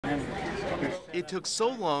It took so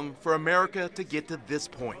long for America to get to this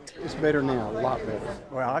point. It's better now, a lot better.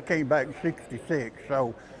 Well, I came back in '66,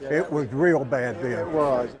 so it was real bad then. It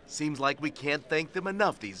was. Seems like we can't thank them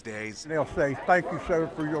enough these days. They'll say, "Thank you, sir,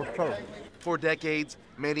 for your service." For decades,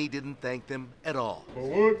 many didn't thank them at all.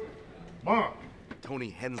 Forward, march. Tony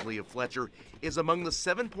Hensley of Fletcher is among the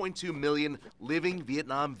 7.2 million living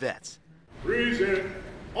Vietnam vets. Present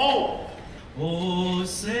all. Oh,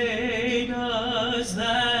 say does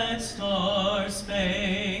that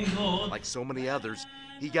star-spangled... Like so many others,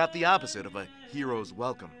 he got the opposite of a hero's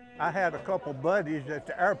welcome. I had a couple buddies at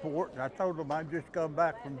the airport, and I told them I'd just come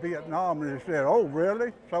back from Vietnam, and they said, "Oh,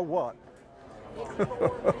 really? So what?"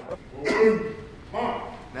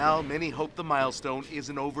 Now, many hope the milestone is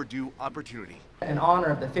an overdue opportunity. In honor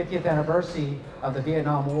of the 50th anniversary of the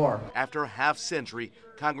Vietnam War. After a half-century,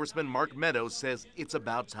 Congressman Mark Meadows says it's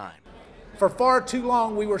about time. For far too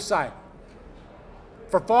long, we were silent.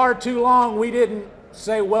 For far too long, we didn't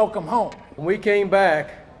say welcome home. When we came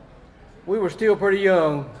back, we were still pretty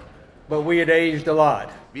young, but we had aged a lot.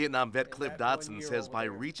 Vietnam vet Cliff Dotson says by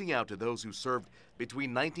reaching out to those who served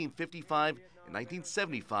between 1955 and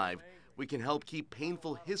 1975, we can help keep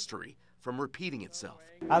painful history from repeating itself.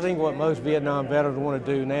 I think what most Vietnam veterans want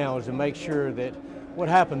to do now is to make sure that what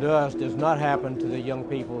happened to us does not happen to the young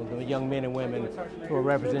people, the young men and women who are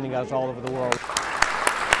representing us all over the world.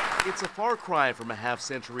 It's a far cry from a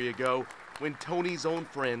half-century ago when Tony's own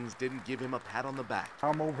friends didn't give him a pat on the back.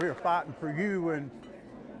 I'm over here fighting for you, and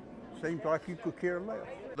seems like you could care less.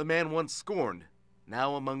 The man once scorned,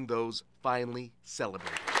 now among those finally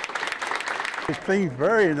celebrated. It seems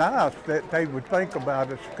very nice that they would think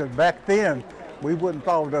about us, because back then we wouldn't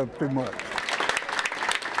thought of too much.